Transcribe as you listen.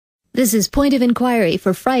This is Point of Inquiry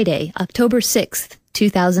for Friday, October 6th,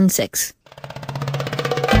 2006.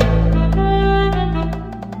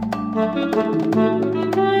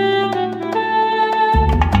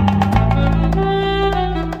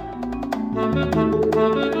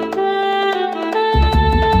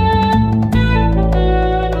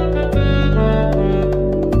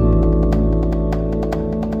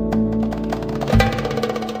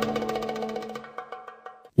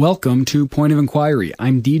 Welcome to Point of Inquiry.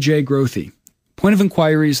 I'm DJ Grothe. Point of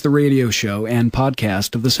Inquiry is the radio show and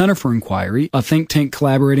podcast of the Center for Inquiry, a think tank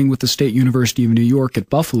collaborating with the State University of New York at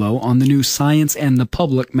Buffalo on the new Science and the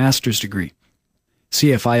Public master's degree.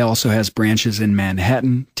 CFI also has branches in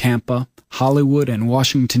Manhattan, Tampa, Hollywood, and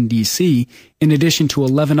Washington, D.C., in addition to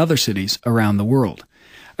 11 other cities around the world.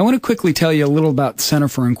 I want to quickly tell you a little about the Center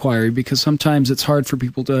for Inquiry because sometimes it's hard for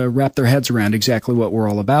people to wrap their heads around exactly what we're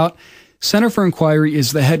all about. Center for Inquiry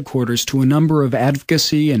is the headquarters to a number of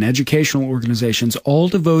advocacy and educational organizations, all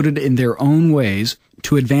devoted in their own ways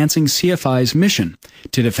to advancing CFI's mission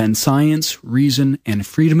to defend science, reason, and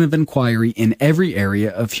freedom of inquiry in every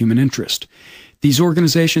area of human interest. These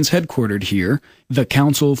organizations headquartered here, the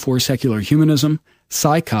Council for Secular Humanism,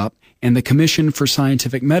 SciCop, and the Commission for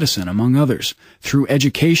Scientific Medicine, among others. Through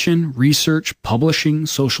education, research, publishing,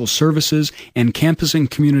 social services, and campus and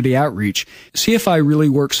community outreach, CFI really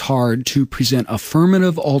works hard to present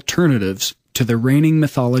affirmative alternatives to the reigning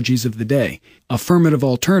mythologies of the day, affirmative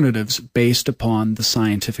alternatives based upon the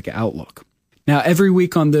scientific outlook. Now, every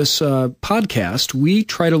week on this podcast, we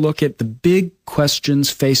try to look at the big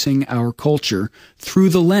questions facing our culture through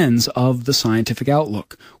the lens of the scientific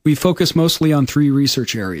outlook. We focus mostly on three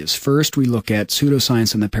research areas. First, we look at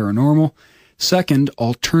pseudoscience and the paranormal. Second,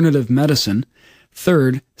 alternative medicine.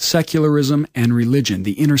 Third, secularism and religion,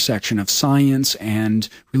 the intersection of science and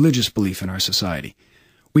religious belief in our society.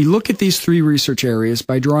 We look at these three research areas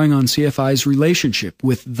by drawing on CFI's relationship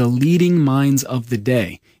with the leading minds of the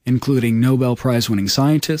day, including Nobel Prize-winning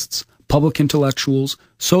scientists, public intellectuals,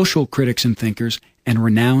 social critics and thinkers, and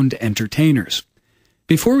renowned entertainers.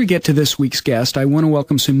 Before we get to this week's guest, I want to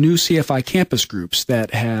welcome some new CFI campus groups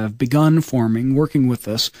that have begun forming, working with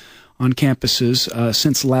us on campuses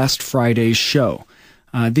since last Friday's show.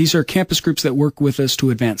 These are campus groups that work with us to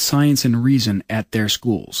advance science and reason at their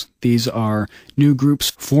schools. These are new groups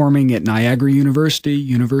forming at Niagara University,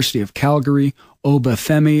 University of Calgary,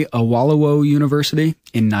 Obafemi Awolowo University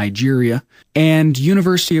in Nigeria, and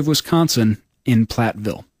University of Wisconsin in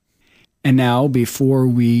Platteville. And now, before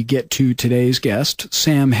we get to today's guest,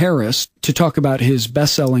 Sam Harris, to talk about his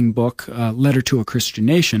best-selling book, Letter to a Christian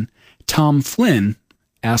Nation, Tom Flynn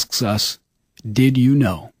asks us, did you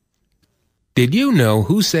know? Did you know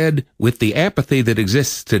who said, with the apathy that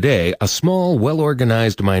exists today, a small,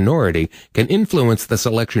 well-organized minority can influence the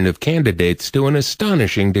selection of candidates to an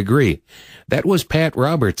astonishing degree? That was Pat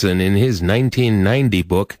Robertson in his 1990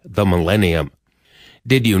 book, The Millennium.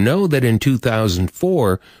 Did you know that in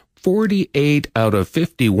 2004, 48 out of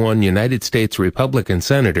 51 United States Republican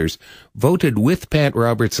senators voted with Pat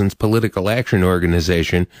Robertson's political action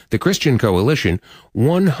organization, the Christian Coalition,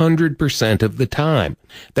 100% of the time?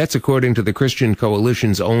 That's according to the Christian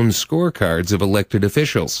Coalition's own scorecards of elected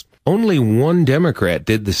officials. Only one Democrat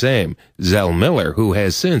did the same, Zell Miller, who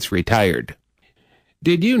has since retired.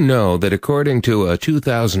 Did you know that according to a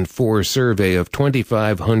 2004 survey of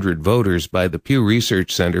 2,500 voters by the Pew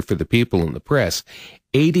Research Center for the People and the Press,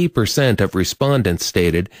 80% of respondents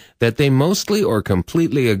stated that they mostly or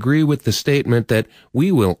completely agree with the statement that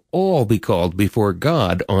we will all be called before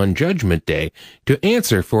God on Judgment Day to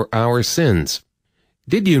answer for our sins?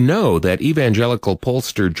 Did you know that evangelical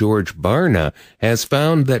pollster George Barna has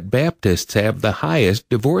found that Baptists have the highest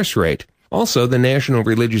divorce rate? Also, the National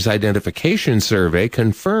Religious Identification Survey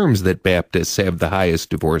confirms that Baptists have the highest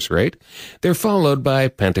divorce rate. They're followed by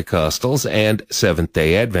Pentecostals and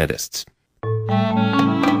Seventh-day Adventists.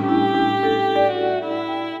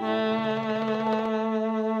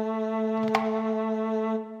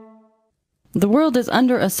 The world is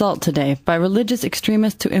under assault today by religious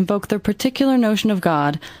extremists who invoke their particular notion of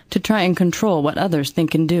God to try and control what others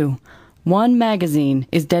think and do. One magazine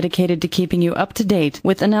is dedicated to keeping you up to date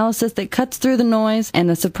with analysis that cuts through the noise and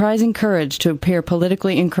the surprising courage to appear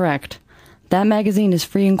politically incorrect. That magazine is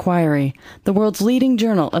Free Inquiry, the world's leading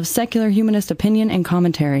journal of secular humanist opinion and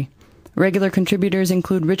commentary. Regular contributors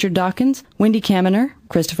include Richard Dawkins, Wendy Kaminer,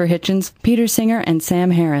 Christopher Hitchens, Peter Singer, and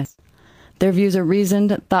Sam Harris. Their views are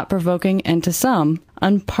reasoned, thought-provoking, and to some,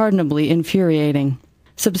 unpardonably infuriating.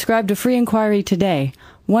 Subscribe to Free Inquiry today.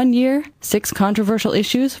 1 year, 6 controversial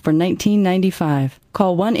issues for $19.95.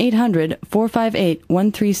 Call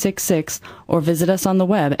 1-800-458-1366 or visit us on the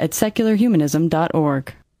web at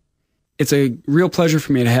secularhumanism.org. It's a real pleasure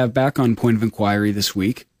for me to have back on Point of Inquiry this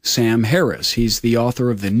week Sam Harris. He's the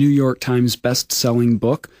author of the New York Times best-selling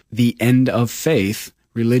book, The End of Faith,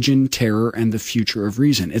 Religion, Terror, and the Future of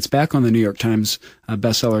Reason. It's back on the New York Times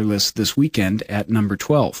bestseller list this weekend at number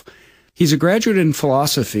 12. He's a graduate in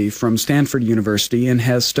philosophy from Stanford University and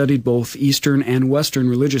has studied both Eastern and Western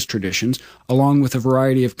religious traditions, along with a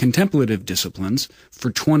variety of contemplative disciplines,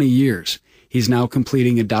 for 20 years. He's now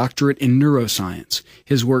completing a doctorate in neuroscience.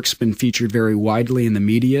 His work's been featured very widely in the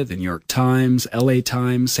media: the New York Times, LA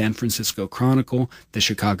Times, San Francisco Chronicle, the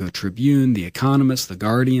Chicago Tribune, the Economist, the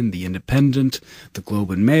Guardian, the Independent, the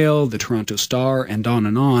Globe and Mail, the Toronto Star, and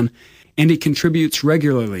on. And he contributes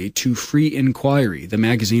regularly to Free Inquiry, the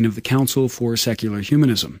magazine of the Council for Secular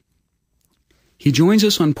Humanism. He joins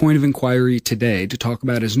us on Point of Inquiry today to talk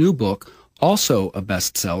about his new book, also a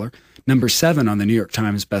bestseller, number 7 on the New York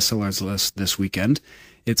Times bestsellers list this weekend.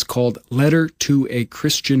 It's called Letter to a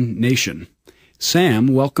Christian Nation. Sam,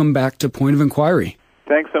 welcome back to Point of Inquiry.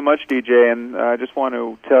 Thanks so much, DJ, and I just want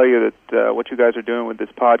to tell you that what you guys are doing with this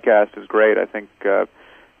podcast is great. I think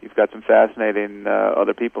you've got some fascinating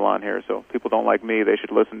other people on here, so people don't like me. They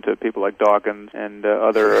should listen to people like Dawkins and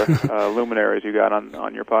other luminaries you got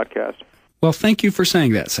on your podcast. Well, thank you for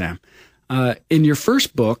saying that, Sam. In your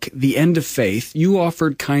first book, The End of Faith, you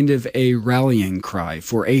offered kind of a rallying cry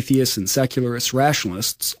for atheists and secularists,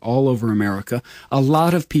 rationalists all over America. A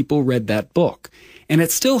lot of people read that book, and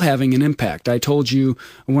it's still having an impact. I told you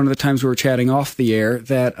one of the times we were chatting off the air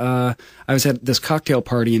that I was at this cocktail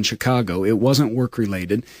party in Chicago. It wasn't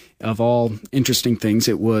work-related. Of all interesting things,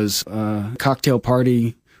 it was a cocktail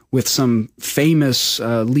party with some famous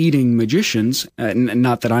leading magicians.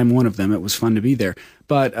 Not that I'm one of them. It was fun to be there.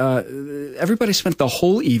 But everybody spent the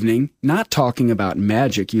whole evening not talking about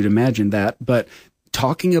magic, you'd imagine that, but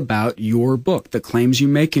talking about your book, the claims you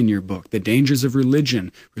make in your book, the dangers of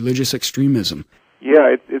religion, religious extremism.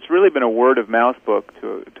 Yeah, it's really been a word-of-mouth book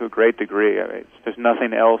to a great degree. I mean, there's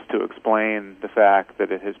nothing else to explain the fact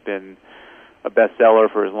that it has been a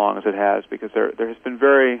bestseller for as long as it has, because there has been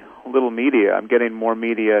very little media. I'm getting more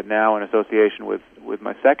media now in association with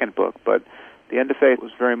my second book, but The End of Faith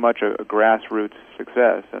was very much a grassroots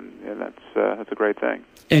success, and that's a great thing.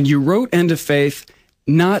 And you wrote End of Faith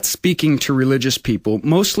not speaking to religious people.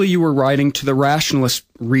 Mostly you were writing to the rationalist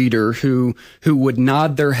reader who would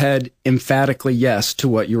nod their head emphatically yes to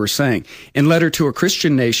what you were saying. In Letter to a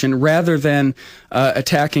Christian Nation, rather than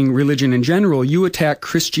attacking religion in general, you attack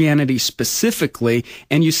Christianity specifically,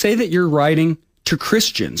 and you say that you're writing to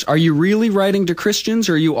Christians. Are you really writing to Christians,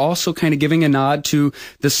 or are you also kind of giving a nod to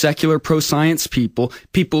the secular pro-science people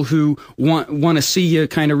who want to see you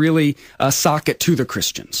kind of really sock it to the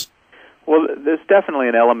Christians? Well, there's definitely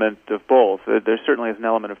an element of both. There certainly is an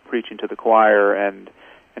element of preaching to the choir and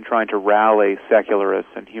trying to rally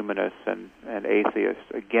secularists and humanists and atheists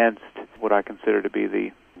against what I consider to be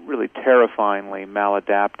the really terrifyingly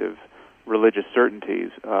maladaptive religious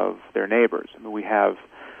certainties of their neighbors. I mean, we have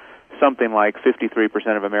something like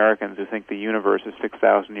 53% of Americans who think the universe is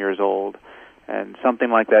 6,000 years old, and something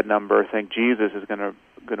like that number think Jesus is going to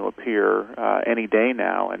appear any day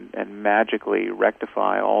now and magically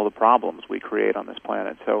rectify all the problems we create on this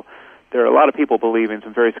planet. So there are a lot of people believing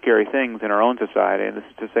some very scary things in our own society, and this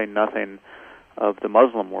is to say nothing of the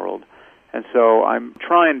Muslim world. And so I'm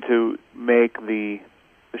trying to make the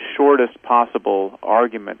shortest possible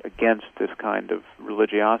argument against this kind of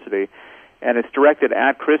religiosity, and it's directed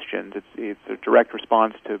at Christians. It's a direct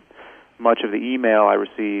response to much of the email I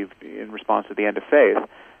received in response to The End of Faith.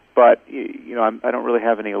 But I don't really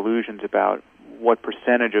have any illusions about what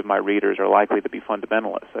percentage of my readers are likely to be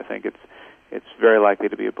fundamentalists. I think it's very likely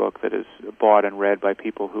to be a book that is bought and read by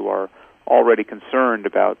people who are already concerned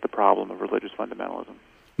about the problem of religious fundamentalism.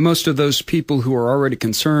 Most of those people who are already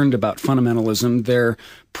concerned about fundamentalism, they're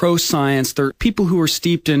pro-science, they're people who are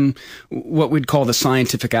steeped in what we'd call the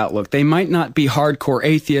scientific outlook. They might not be hardcore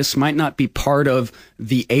atheists, might not be part of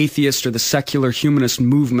the atheist or the secular humanist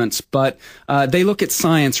movements, but they look at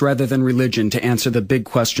science rather than religion to answer the big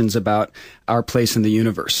questions about our place in the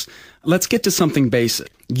universe. Let's get to something basic.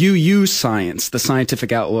 You use science, the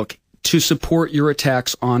scientific outlook, to support your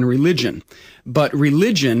attacks on religion. But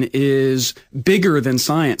religion is bigger than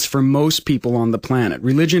science for most people on the planet.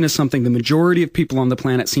 Religion is something the majority of people on the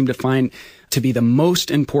planet seem to find to be the most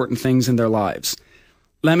important things in their lives.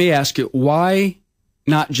 Let me ask you, why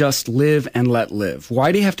not just live and let live?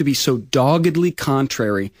 Why do you have to be so doggedly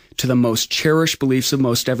contrary to the most cherished beliefs of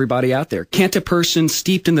most everybody out there? Can't a person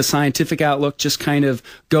steeped in the scientific outlook just kind of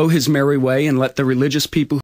go his merry way and let the religious people